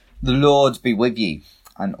The Lord be with you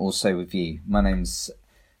and also with you. My name's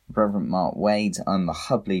Reverend Mark Wade. I'm the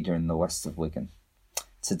hub leader in the west of Wigan.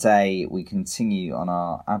 Today we continue on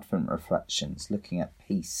our Advent reflections looking at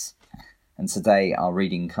peace. And today our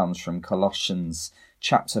reading comes from Colossians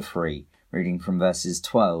chapter 3, reading from verses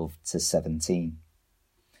 12 to 17.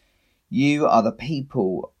 You are the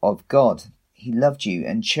people of God. He loved you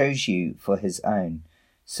and chose you for his own.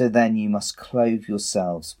 So then you must clothe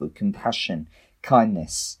yourselves with compassion,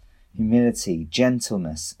 kindness, humility,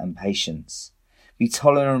 gentleness, and patience. Be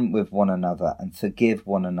tolerant with one another and forgive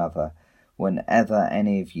one another whenever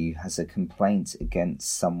any of you has a complaint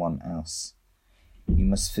against someone else. You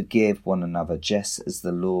must forgive one another just as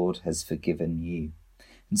the Lord has forgiven you.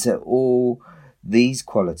 And to all these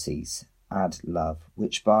qualities add love,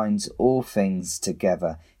 which binds all things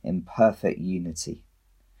together in perfect unity.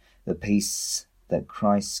 The peace that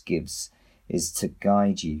Christ gives is to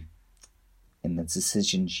guide you in the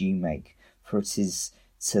decisions you make, for it is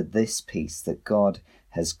to this peace that God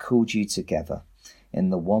has called you together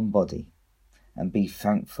in the one body, and be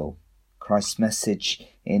thankful. Christ's message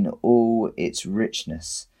in all its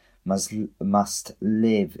richness must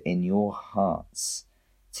live in your hearts.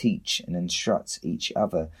 Teach and instruct each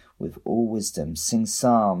other with all wisdom. Sing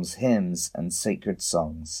psalms, hymns, and sacred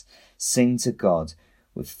songs. Sing to God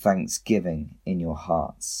with thanksgiving in your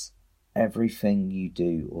hearts. Everything you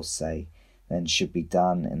do or say then should be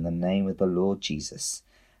done in the name of the Lord Jesus,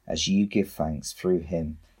 as you give thanks through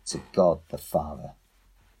him to God the Father.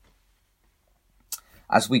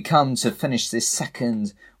 As we come to finish this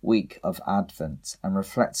second week of Advent and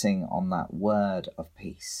reflecting on that word of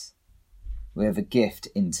peace, we have a gift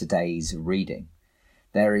in today's reading.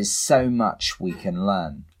 There is so much we can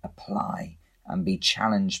learn, apply, and be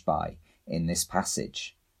challenged by in this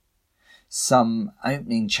passage. Some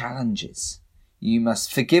opening challenges. You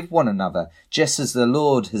must forgive one another just as the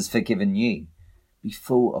Lord has forgiven you. Be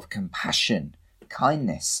full of compassion,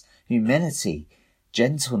 kindness, humility,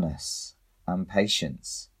 gentleness, and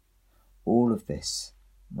patience. All of this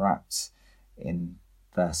wrapped in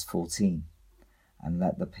verse 14. And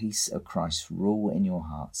let the peace of Christ rule in your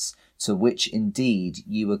hearts, to which indeed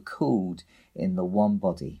you were called in the one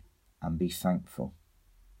body, and be thankful.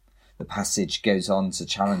 The passage goes on to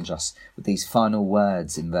challenge us with these final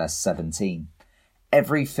words in verse 17.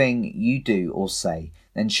 Everything you do or say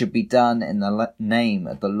then should be done in the name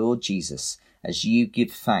of the Lord Jesus, as you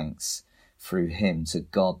give thanks through him to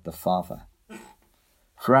God the Father.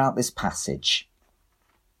 Throughout this passage,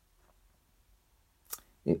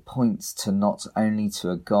 it points to not only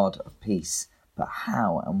to a God of peace, but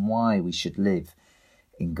how and why we should live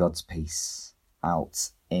in God's peace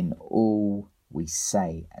out in all we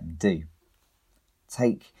say and do.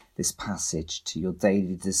 Take this passage to your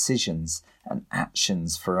daily decisions and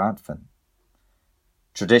actions for Advent.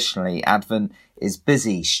 Traditionally, Advent is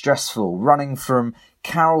busy, stressful, running from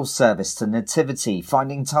carol service to nativity,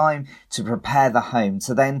 finding time to prepare the home,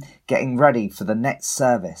 to then getting ready for the next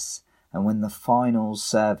service. And when the final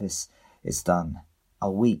service is done,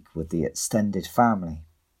 a week with the extended family.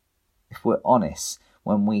 If we're honest,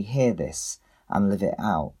 when we hear this and live it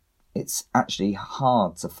out, it's actually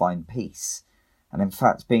hard to find peace. And in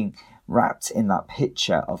fact, being wrapped in that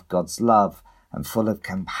picture of God's love and full of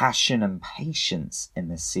compassion and patience in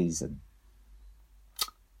this season.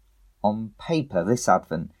 On paper, this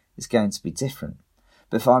Advent is going to be different.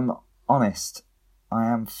 But if I'm honest, I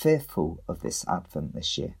am fearful of this Advent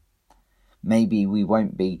this year. Maybe we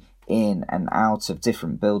won't be in and out of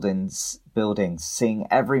different buildings, seeing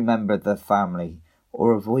every member of the family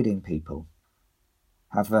or avoiding people.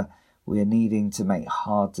 However, we are needing to make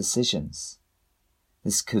hard decisions.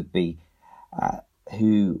 This could be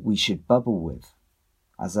who we should bubble with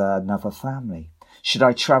as another family. Should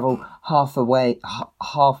I travel halfway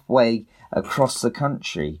across the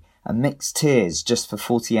country and mix tiers just for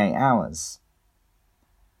 48 hours?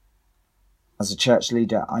 As a church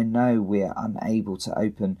leader, I know we are unable to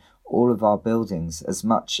open all of our buildings as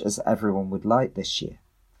much as everyone would like this year,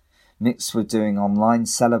 mixed with doing online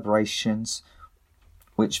celebrations,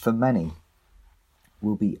 which for many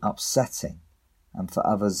will be upsetting and for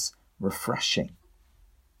others refreshing.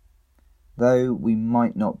 Though we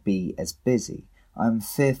might not be as busy, I am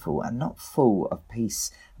fearful and not full of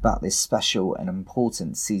peace about this special and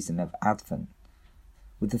important season of Advent,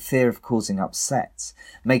 with the fear of causing upset,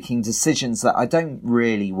 making decisions that I don't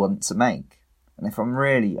really want to make. And if I'm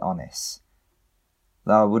really honest,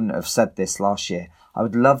 though I wouldn't have said this last year, I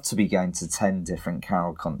would love to be going to 10 different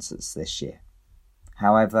carol concerts this year.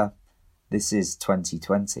 However, this is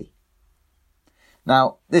 2020.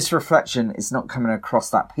 Now, this reflection is not coming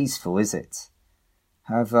across that peaceful, is it?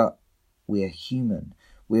 However, we are human.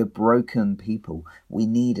 We are broken people. We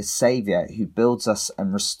need a Saviour who builds us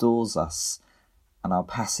and restores us. And our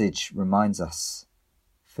passage reminds us,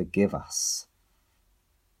 forgive us.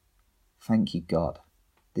 Thank you, God.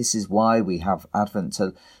 This is why we have Advent,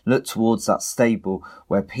 to look towards that stable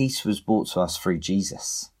where peace was brought to us through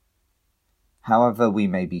Jesus. However we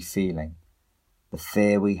may be feeling, the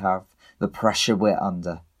fear we have, the pressure we're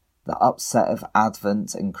under, the upset of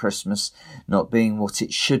Advent and Christmas not being what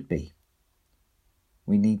it should be,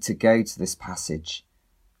 we need to go to this passage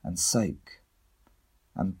and soak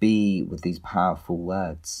and be with these powerful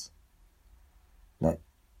words.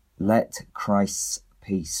 Let Christ's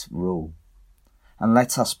peace rule. And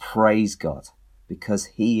let us praise God, because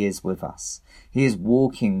he is with us. He is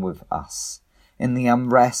walking with us in the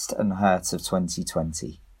unrest and hurt of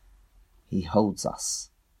 2020. He holds us.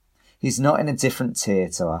 He's not in a different tier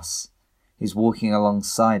to us. He's walking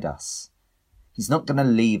alongside us. He's not going to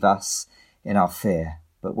leave us in our fear,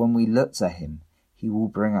 but when we look to him, he will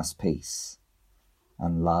bring us peace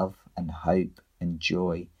and love and hope and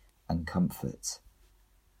joy and comfort.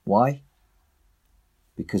 Why?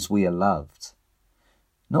 Because we are loved.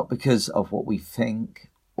 Not because of what we think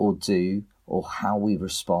or do or how we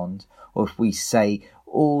respond or if we say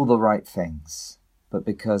all the right things, but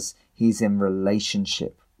because he's in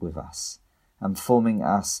relationship with us and forming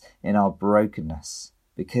us in our brokenness,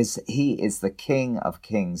 because he is the King of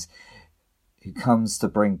Kings who comes to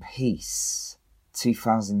bring peace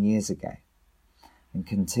 2,000 years ago and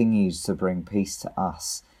continues to bring peace to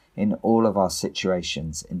us in all of our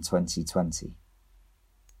situations in 2020.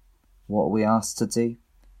 What are we asked to do?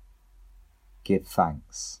 Give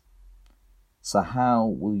thanks. So how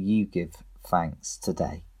will you give thanks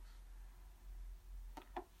today?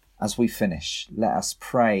 As we finish, let us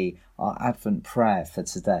pray our Advent prayer for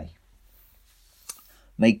today.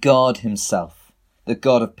 May God himself, the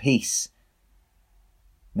God of peace,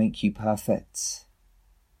 make you perfect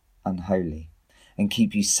and holy and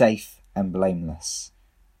keep you safe and blameless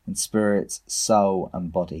in spirit, soul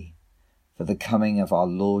and body for the coming of our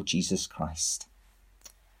Lord Jesus Christ.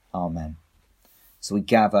 Amen. So we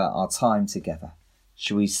gather our time together.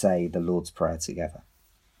 Shall we say the Lord's Prayer together?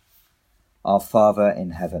 Our Father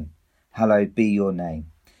in heaven, hallowed be your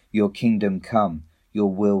name. Your kingdom come,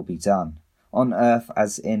 your will be done. On earth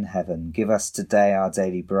as in heaven, give us today our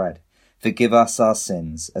daily bread. Forgive us our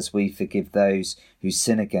sins as we forgive those who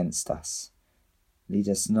sin against us. Lead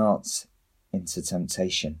us not into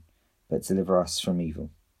temptation, but deliver us from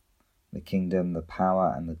evil. The kingdom, the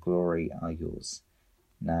power and the glory are yours,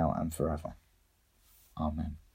 now and forever. Amen.